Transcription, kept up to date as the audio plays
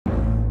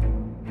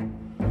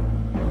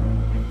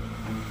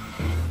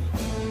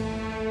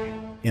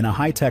In a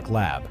high-tech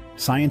lab,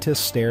 scientists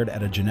stared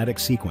at a genetic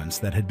sequence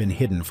that had been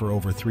hidden for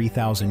over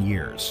 3,000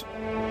 years.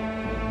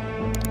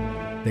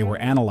 They were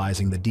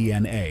analyzing the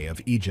DNA of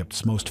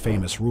Egypt's most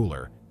famous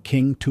ruler,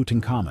 King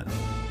Tutankhamun.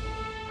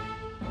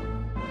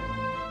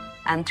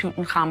 And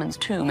Tutankhamun's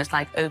tomb is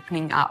like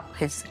opening up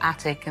his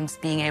attic and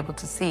being able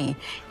to see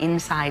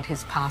inside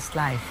his past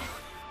life.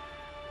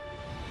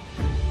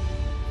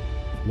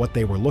 What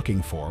they were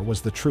looking for was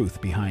the truth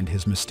behind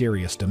his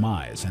mysterious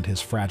demise and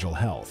his fragile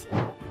health.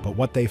 But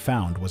what they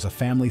found was a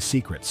family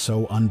secret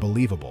so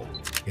unbelievable,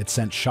 it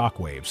sent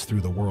shockwaves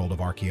through the world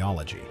of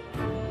archaeology.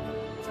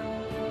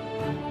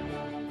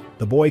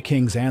 The boy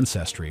king's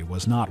ancestry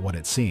was not what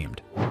it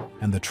seemed,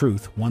 and the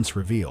truth, once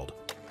revealed,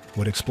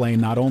 would explain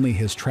not only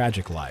his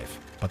tragic life,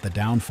 but the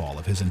downfall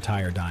of his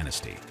entire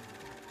dynasty.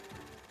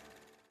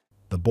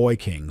 The boy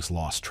king's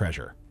lost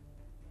treasure.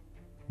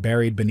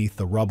 Buried beneath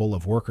the rubble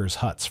of workers'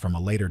 huts from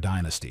a later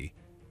dynasty,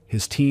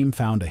 his team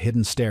found a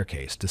hidden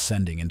staircase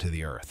descending into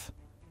the earth.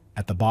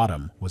 At the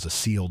bottom was a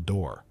sealed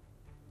door.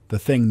 The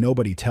thing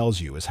nobody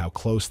tells you is how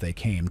close they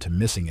came to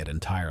missing it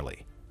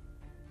entirely.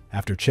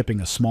 After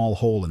chipping a small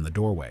hole in the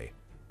doorway,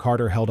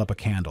 Carter held up a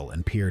candle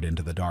and peered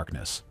into the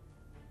darkness.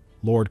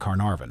 Lord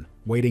Carnarvon,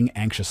 waiting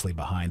anxiously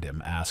behind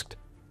him, asked,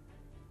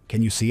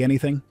 "Can you see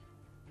anything?"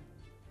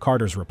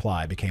 Carter's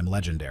reply became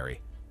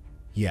legendary.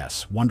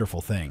 "Yes,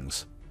 wonderful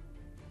things."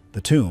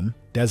 The tomb,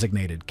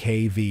 designated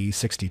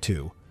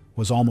KV-62,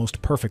 was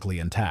almost perfectly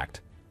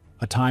intact,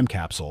 a time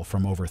capsule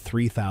from over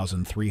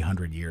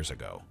 3,300 years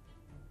ago.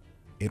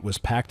 It was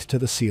packed to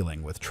the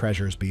ceiling with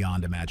treasures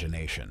beyond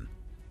imagination.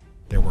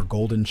 There were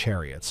golden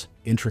chariots,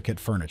 intricate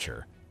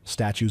furniture,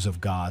 statues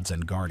of gods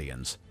and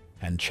guardians,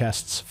 and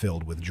chests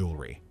filled with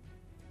jewelry.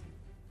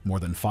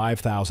 More than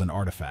 5,000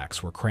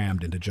 artifacts were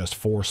crammed into just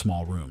 4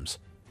 small rooms,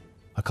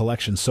 a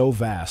collection so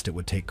vast it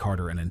would take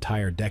Carter an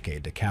entire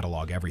decade to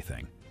catalog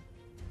everything.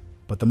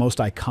 But the most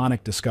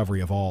iconic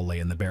discovery of all lay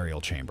in the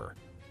burial chamber.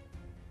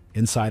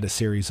 Inside a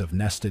series of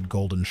nested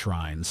golden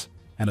shrines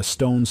and a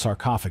stone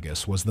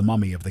sarcophagus was the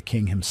mummy of the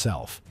king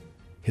himself,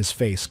 his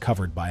face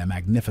covered by a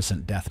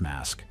magnificent death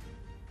mask.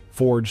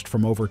 Forged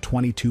from over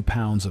 22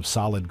 pounds of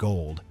solid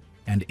gold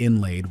and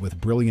inlaid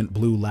with brilliant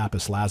blue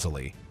lapis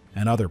lazuli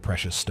and other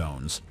precious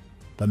stones,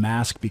 the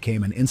mask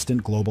became an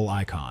instant global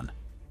icon.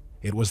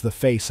 It was the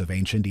face of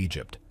ancient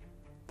Egypt.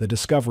 The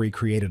discovery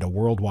created a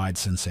worldwide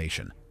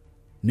sensation.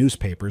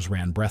 Newspapers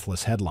ran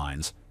breathless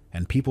headlines,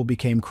 and people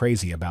became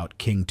crazy about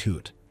King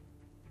Tut.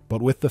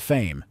 But with the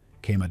fame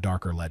came a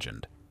darker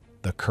legend,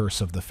 the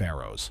curse of the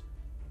pharaohs.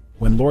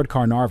 When Lord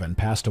Carnarvon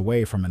passed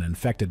away from an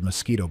infected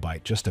mosquito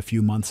bite just a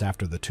few months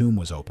after the tomb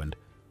was opened,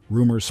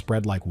 rumors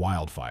spread like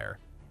wildfire.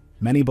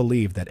 Many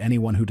believed that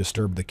anyone who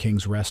disturbed the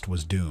king's rest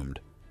was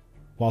doomed.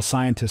 While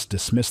scientists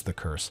dismissed the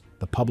curse,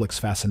 the public's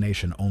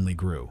fascination only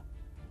grew.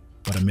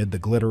 But amid the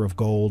glitter of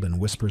gold and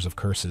whispers of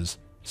curses,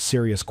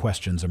 serious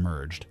questions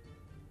emerged.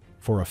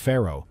 For a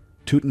pharaoh,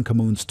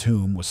 Tutankhamun's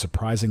tomb was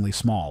surprisingly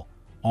small,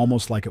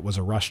 almost like it was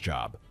a rush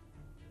job.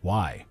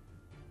 Why?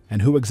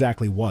 And who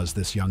exactly was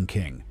this young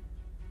king?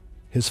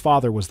 His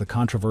father was the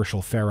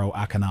controversial pharaoh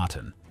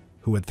Akhenaten,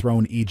 who had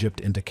thrown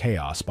Egypt into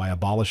chaos by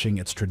abolishing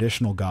its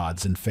traditional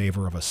gods in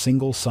favor of a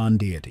single sun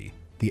deity,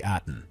 the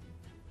Aten.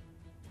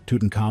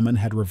 Tutankhamun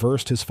had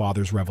reversed his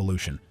father's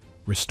revolution,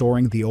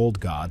 restoring the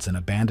old gods and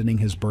abandoning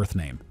his birth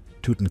name,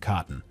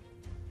 Tutankhaten.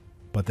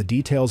 But the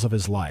details of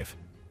his life,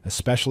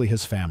 especially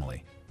his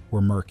family,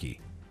 were murky.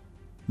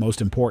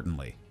 Most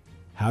importantly,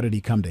 how did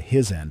he come to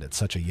his end at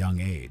such a young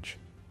age?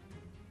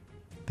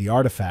 The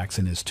artifacts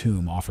in his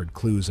tomb offered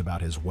clues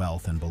about his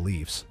wealth and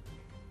beliefs,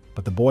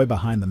 but the boy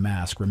behind the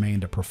mask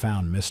remained a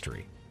profound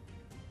mystery.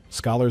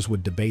 Scholars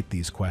would debate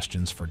these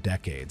questions for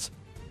decades,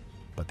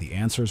 but the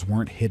answers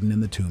weren't hidden in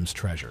the tomb's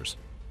treasures.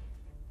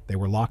 They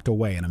were locked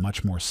away in a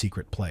much more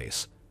secret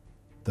place,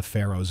 the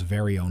pharaoh's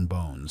very own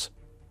bones.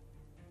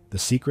 The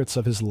secrets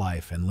of his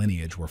life and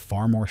lineage were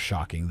far more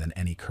shocking than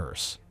any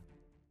curse.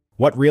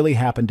 What really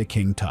happened to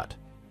King Tut?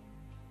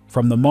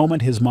 From the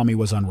moment his mummy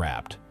was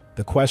unwrapped,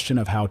 the question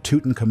of how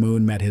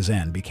Tutankhamun met his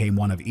end became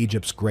one of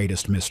Egypt's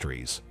greatest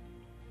mysteries.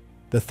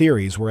 The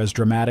theories were as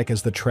dramatic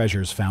as the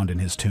treasures found in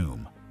his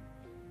tomb.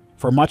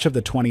 For much of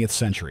the 20th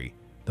century,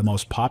 the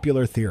most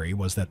popular theory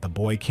was that the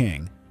boy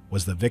king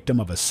was the victim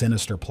of a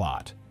sinister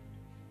plot.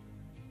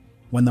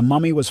 When the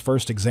mummy was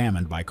first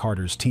examined by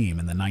Carter's team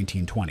in the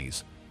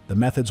 1920s, the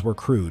methods were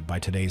crude by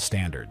today's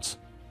standards.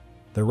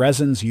 The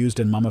resins used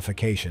in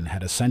mummification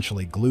had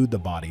essentially glued the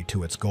body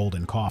to its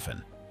golden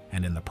coffin,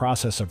 and in the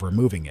process of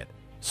removing it,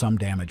 some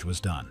damage was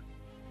done.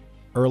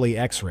 Early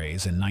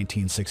X-rays in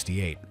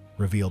 1968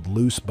 revealed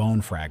loose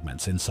bone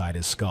fragments inside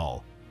his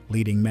skull,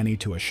 leading many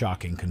to a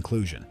shocking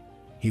conclusion.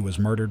 He was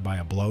murdered by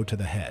a blow to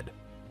the head.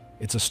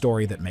 It's a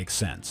story that makes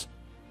sense.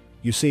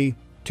 You see,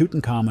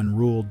 Tutankhamun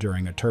ruled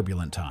during a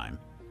turbulent time.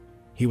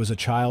 He was a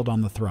child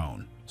on the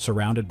throne,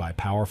 surrounded by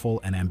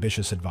powerful and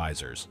ambitious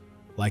advisors,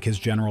 like his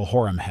general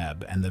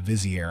Horemheb and the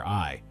vizier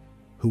Ai,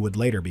 who would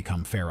later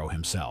become pharaoh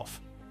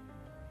himself.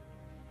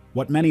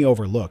 What many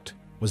overlooked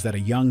was that a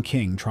young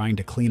king trying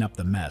to clean up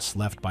the mess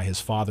left by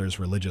his father's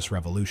religious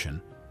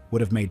revolution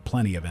would have made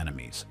plenty of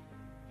enemies.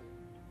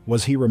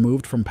 Was he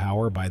removed from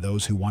power by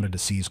those who wanted to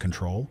seize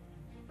control?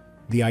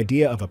 The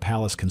idea of a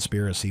palace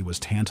conspiracy was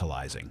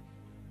tantalizing.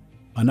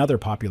 Another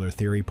popular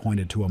theory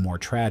pointed to a more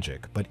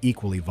tragic but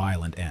equally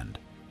violent end.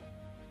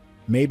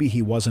 Maybe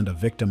he wasn't a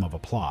victim of a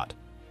plot,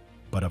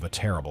 but of a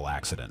terrible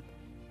accident.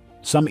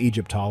 Some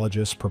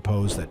Egyptologists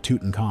propose that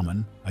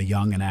Tutankhamun, a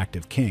young and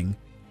active king,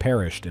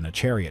 perished in a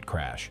chariot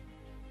crash.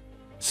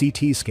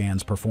 CT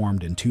scans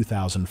performed in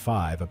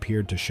 2005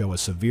 appeared to show a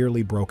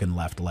severely broken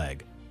left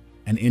leg,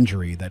 an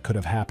injury that could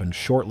have happened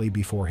shortly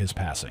before his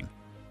passing.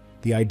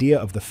 The idea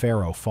of the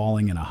pharaoh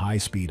falling in a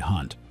high-speed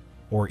hunt,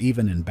 or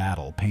even in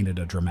battle, painted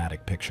a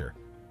dramatic picture.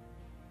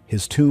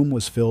 His tomb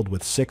was filled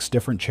with 6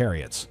 different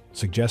chariots,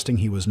 suggesting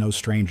he was no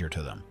stranger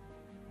to them.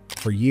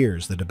 For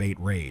years, the debate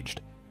raged.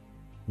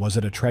 Was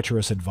it a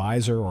treacherous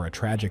advisor or a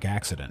tragic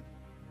accident?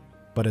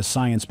 But as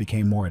science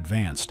became more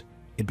advanced,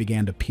 it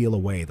began to peel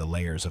away the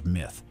layers of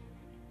myth.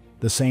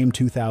 The same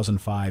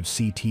 2005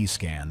 CT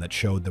scan that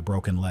showed the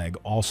broken leg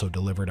also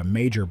delivered a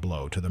major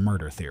blow to the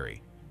murder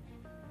theory.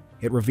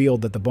 It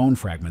revealed that the bone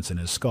fragments in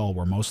his skull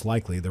were most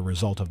likely the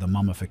result of the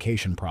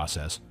mummification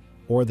process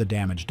or the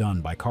damage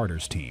done by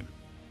Carter's team.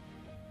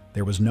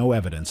 There was no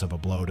evidence of a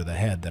blow to the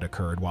head that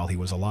occurred while he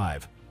was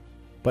alive,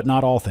 but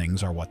not all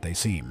things are what they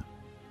seem.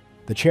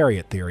 The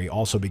chariot theory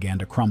also began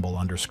to crumble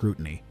under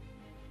scrutiny.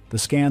 The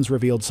scans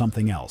revealed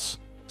something else,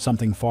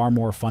 something far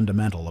more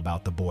fundamental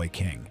about the boy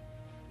king.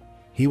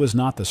 He was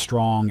not the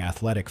strong,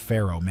 athletic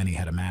pharaoh many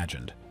had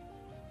imagined.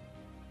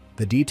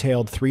 The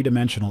detailed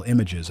three-dimensional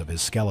images of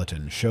his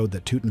skeleton showed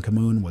that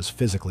Tutankhamun was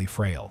physically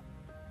frail.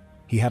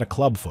 He had a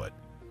clubfoot,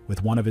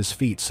 with one of his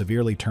feet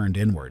severely turned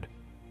inward,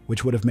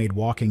 which would have made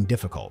walking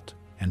difficult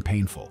and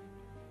painful.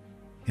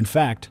 In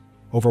fact,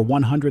 over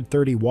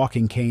 130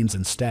 walking canes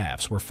and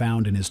staffs were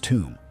found in his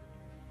tomb,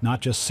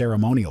 not just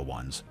ceremonial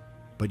ones,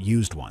 but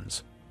used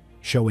ones,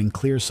 showing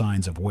clear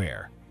signs of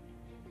wear.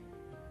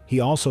 He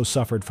also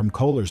suffered from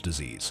Kohler's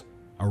disease,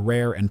 a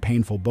rare and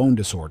painful bone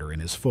disorder in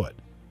his foot.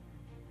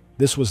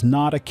 This was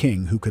not a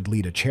king who could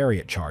lead a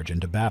chariot charge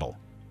into battle.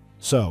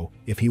 So,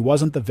 if he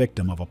wasn't the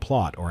victim of a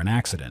plot or an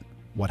accident,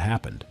 what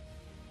happened?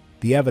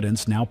 The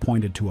evidence now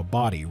pointed to a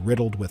body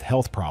riddled with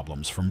health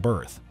problems from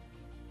birth.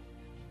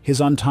 His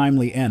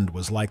untimely end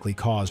was likely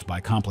caused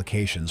by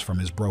complications from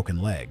his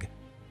broken leg,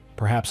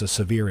 perhaps a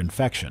severe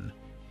infection,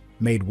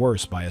 made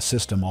worse by a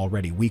system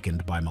already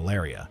weakened by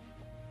malaria.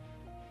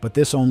 But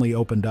this only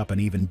opened up an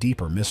even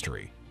deeper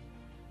mystery.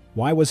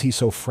 Why was he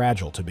so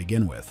fragile to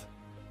begin with?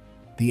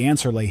 The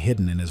answer lay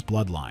hidden in his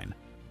bloodline,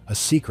 a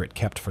secret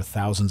kept for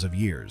thousands of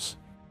years.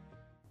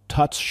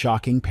 Tut's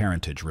shocking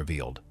parentage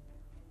revealed.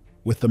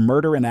 With the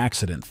murder and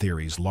accident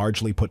theories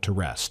largely put to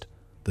rest,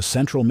 the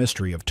central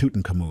mystery of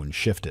Tutankhamun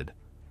shifted.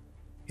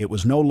 It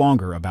was no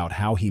longer about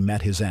how he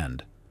met his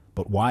end,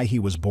 but why he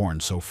was born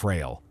so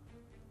frail.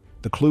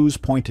 The clues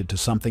pointed to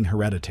something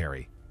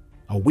hereditary,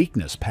 a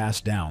weakness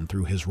passed down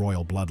through his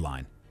royal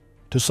bloodline.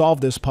 To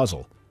solve this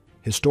puzzle,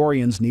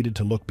 historians needed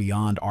to look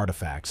beyond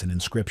artifacts and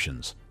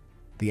inscriptions.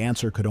 The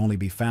answer could only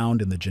be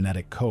found in the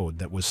genetic code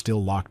that was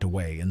still locked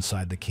away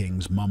inside the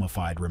king's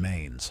mummified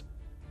remains.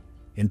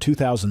 In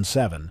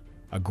 2007,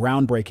 a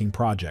groundbreaking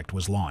project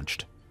was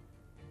launched.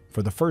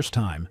 For the first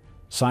time,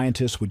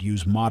 scientists would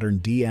use modern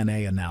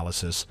DNA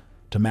analysis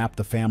to map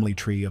the family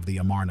tree of the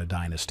Amarna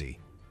dynasty.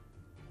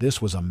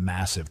 This was a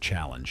massive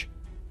challenge.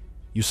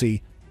 You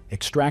see,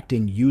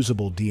 extracting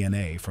usable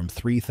DNA from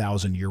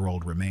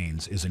 3,000-year-old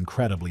remains is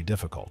incredibly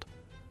difficult.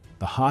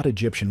 The hot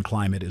Egyptian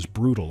climate is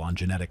brutal on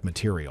genetic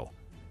material,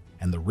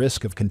 and the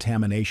risk of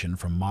contamination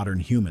from modern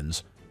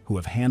humans who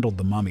have handled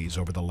the mummies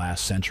over the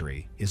last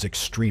century is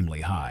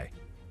extremely high.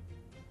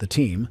 The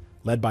team,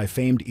 led by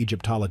famed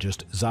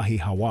Egyptologist Zahi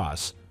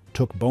Hawass,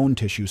 took bone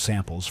tissue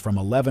samples from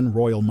 11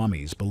 royal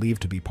mummies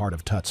believed to be part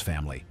of Tut's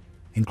family,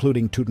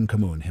 including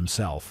Tutankhamun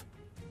himself.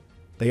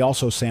 They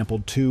also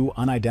sampled 2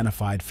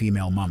 unidentified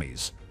female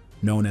mummies,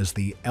 known as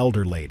the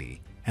Elder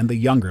Lady and the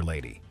Younger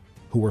Lady,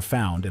 who were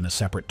found in a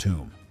separate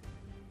tomb.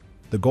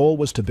 The goal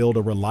was to build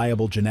a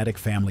reliable genetic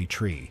family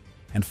tree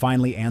and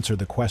finally answer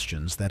the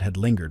questions that had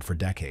lingered for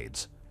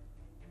decades.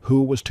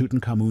 Who was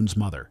Tutankhamun's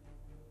mother?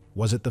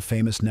 Was it the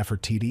famous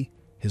Nefertiti,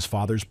 his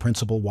father's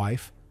principal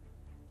wife?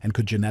 And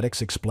could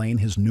genetics explain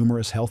his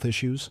numerous health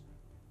issues?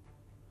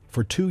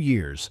 For 2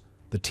 years,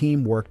 the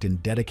team worked in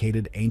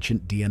dedicated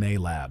ancient DNA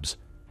labs,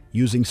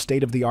 using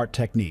state-of-the-art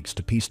techniques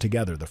to piece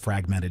together the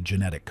fragmented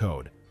genetic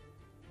code.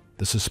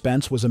 The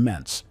suspense was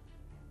immense.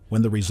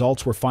 When the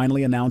results were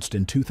finally announced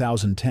in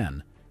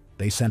 2010,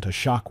 they sent a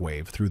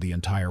shockwave through the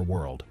entire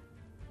world.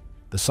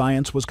 The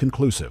science was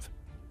conclusive.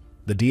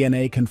 The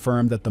DNA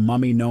confirmed that the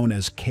mummy known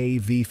as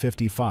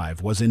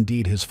KV55 was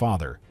indeed his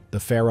father, the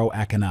pharaoh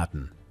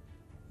Akhenaten.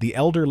 The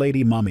Elder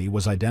Lady mummy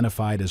was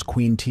identified as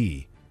Queen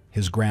T,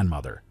 his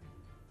grandmother.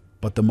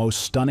 But the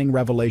most stunning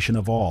revelation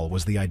of all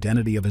was the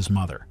identity of his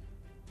mother.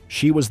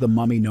 She was the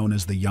mummy known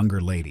as the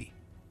Younger Lady.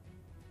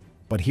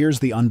 But here's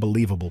the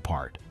unbelievable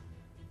part.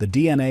 The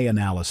DNA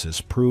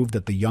analysis proved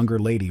that the younger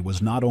lady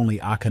was not only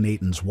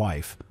Akhenaten's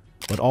wife,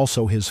 but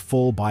also his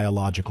full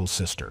biological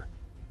sister.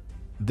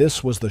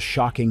 This was the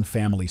shocking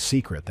family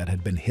secret that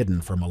had been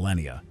hidden for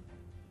millennia.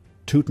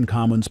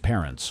 Tutankhamun's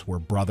parents were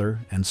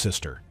brother and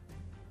sister.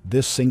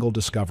 This single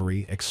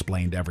discovery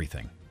explained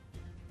everything.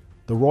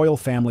 The royal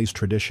family's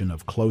tradition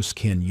of close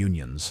kin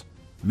unions,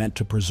 meant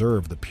to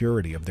preserve the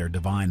purity of their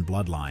divine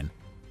bloodline,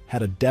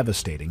 had a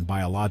devastating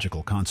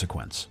biological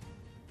consequence.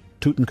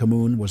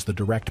 Tutankhamun was the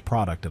direct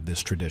product of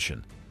this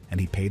tradition, and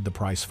he paid the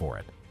price for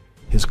it.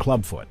 His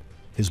clubfoot,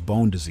 his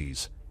bone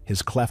disease,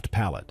 his cleft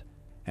palate,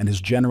 and his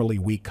generally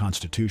weak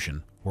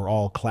constitution were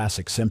all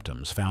classic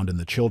symptoms found in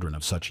the children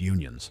of such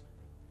unions.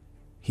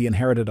 He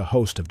inherited a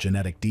host of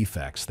genetic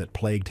defects that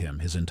plagued him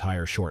his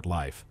entire short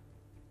life.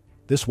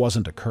 This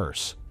wasn't a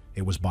curse,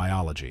 it was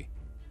biology.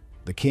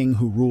 The king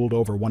who ruled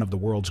over one of the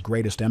world's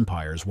greatest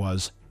empires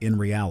was, in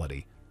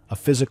reality, a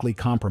physically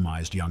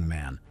compromised young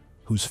man,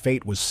 whose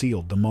fate was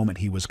sealed the moment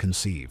he was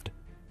conceived.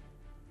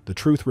 The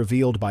truth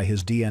revealed by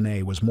his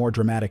DNA was more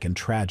dramatic and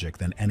tragic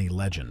than any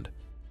legend.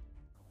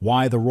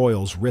 Why the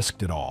royals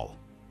risked it all.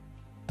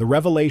 The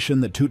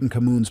revelation that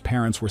Tutankhamun's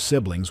parents were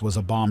siblings was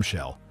a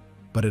bombshell,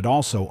 but it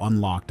also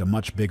unlocked a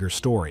much bigger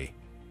story.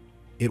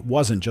 It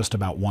wasn't just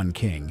about one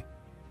king.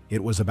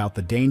 It was about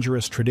the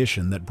dangerous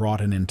tradition that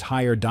brought an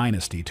entire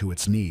dynasty to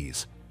its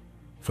knees.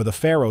 For the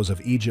pharaohs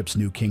of Egypt's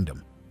new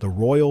kingdom, the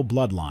royal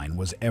bloodline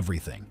was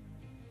everything.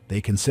 They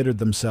considered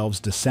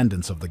themselves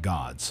descendants of the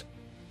gods.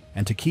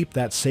 And to keep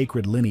that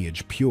sacred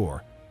lineage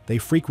pure, they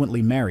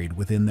frequently married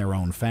within their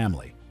own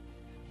family.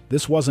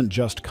 This wasn't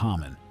just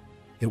common.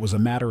 It was a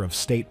matter of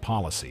state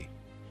policy.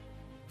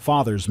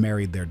 Fathers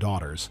married their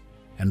daughters,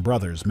 and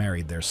brothers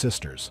married their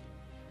sisters.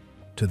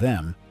 To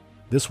them,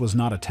 this was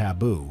not a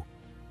taboo,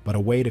 but a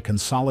way to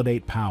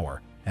consolidate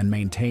power and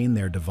maintain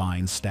their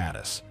divine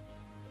status.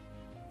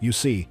 You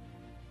see,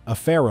 a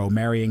pharaoh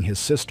marrying his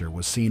sister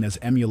was seen as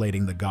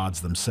emulating the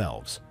gods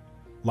themselves,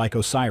 like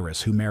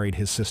Osiris, who married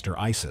his sister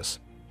Isis.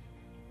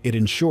 It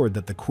ensured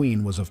that the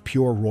queen was of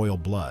pure royal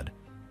blood,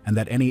 and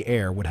that any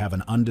heir would have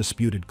an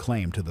undisputed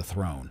claim to the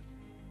throne.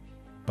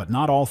 But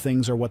not all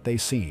things are what they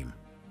seem.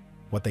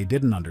 What they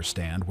didn't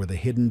understand were the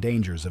hidden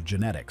dangers of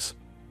genetics.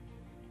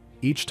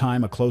 Each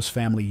time a close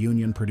family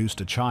union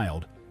produced a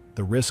child,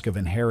 the risk of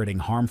inheriting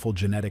harmful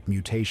genetic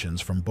mutations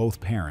from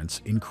both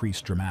parents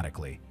increased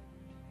dramatically.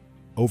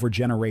 Over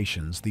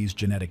generations, these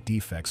genetic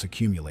defects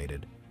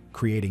accumulated,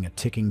 creating a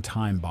ticking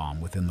time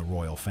bomb within the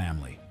royal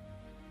family.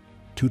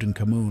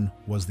 Tutankhamun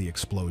was the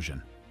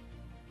explosion.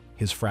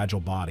 His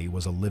fragile body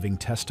was a living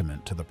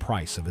testament to the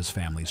price of his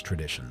family's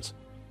traditions.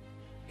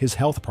 His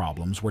health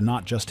problems were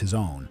not just his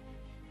own,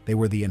 they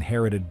were the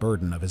inherited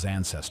burden of his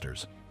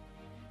ancestors.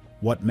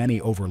 What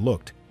many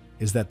overlooked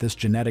is that this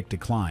genetic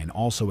decline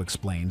also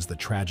explains the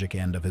tragic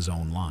end of his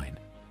own line.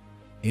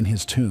 In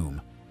his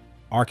tomb,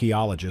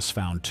 archaeologists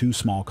found 2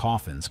 small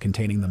coffins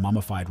containing the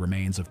mummified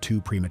remains of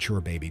 2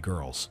 premature baby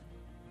girls.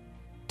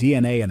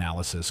 DNA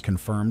analysis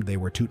confirmed they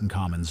were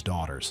Tutankhamun's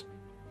daughters.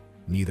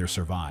 Neither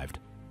survived,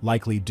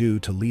 likely due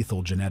to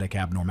lethal genetic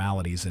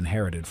abnormalities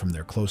inherited from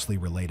their closely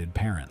related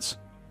parents.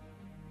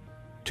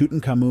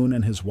 Tutankhamun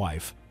and his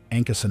wife,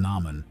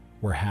 Ankhesenamun,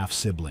 were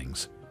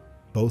half-siblings,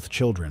 both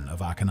children of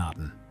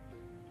Akhenaten.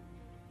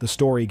 The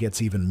story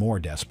gets even more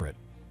desperate.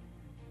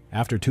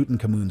 After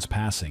Tutankhamun's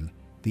passing,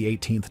 the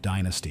 18th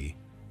dynasty,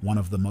 one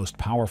of the most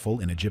powerful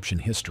in Egyptian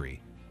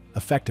history,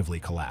 effectively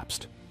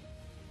collapsed.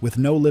 With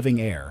no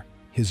living heir,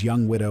 his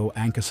young widow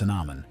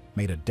Ankhesenamun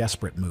made a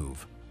desperate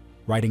move,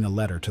 writing a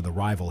letter to the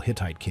rival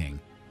Hittite king,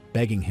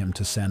 begging him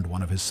to send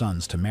one of his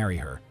sons to marry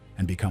her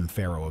and become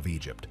pharaoh of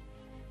Egypt.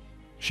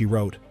 She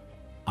wrote,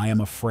 "I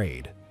am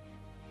afraid."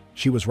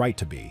 She was right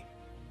to be.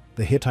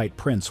 The Hittite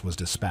prince was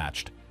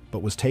dispatched,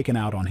 but was taken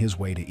out on his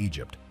way to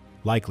Egypt,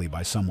 likely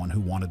by someone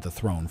who wanted the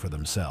throne for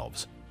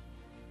themselves.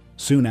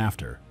 Soon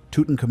after,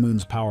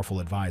 Tutankhamun's powerful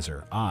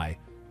advisor, Ai,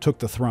 took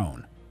the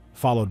throne,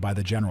 followed by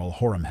the general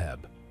Horemheb.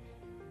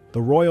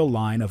 The royal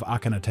line of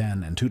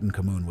Akhenaten and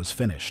Tutankhamun was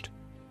finished.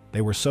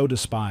 They were so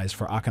despised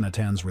for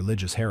Akhenaten's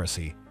religious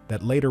heresy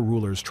that later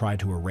rulers tried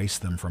to erase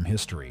them from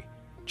history,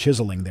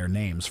 chiseling their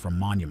names from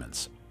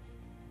monuments.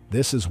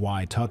 This is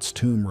why Tut's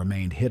tomb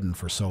remained hidden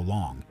for so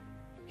long.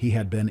 He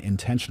had been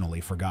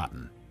intentionally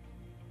forgotten.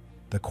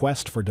 The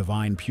quest for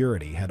divine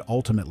purity had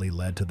ultimately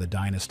led to the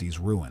dynasty's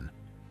ruin,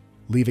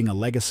 leaving a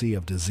legacy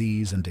of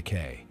disease and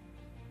decay.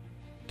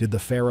 Did the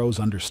pharaohs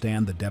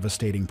understand the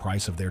devastating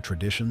price of their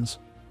traditions,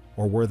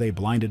 or were they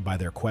blinded by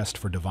their quest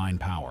for divine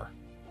power?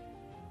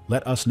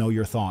 Let us know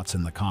your thoughts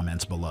in the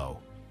comments below.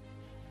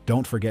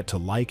 Don't forget to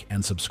like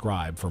and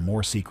subscribe for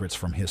more secrets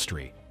from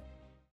history.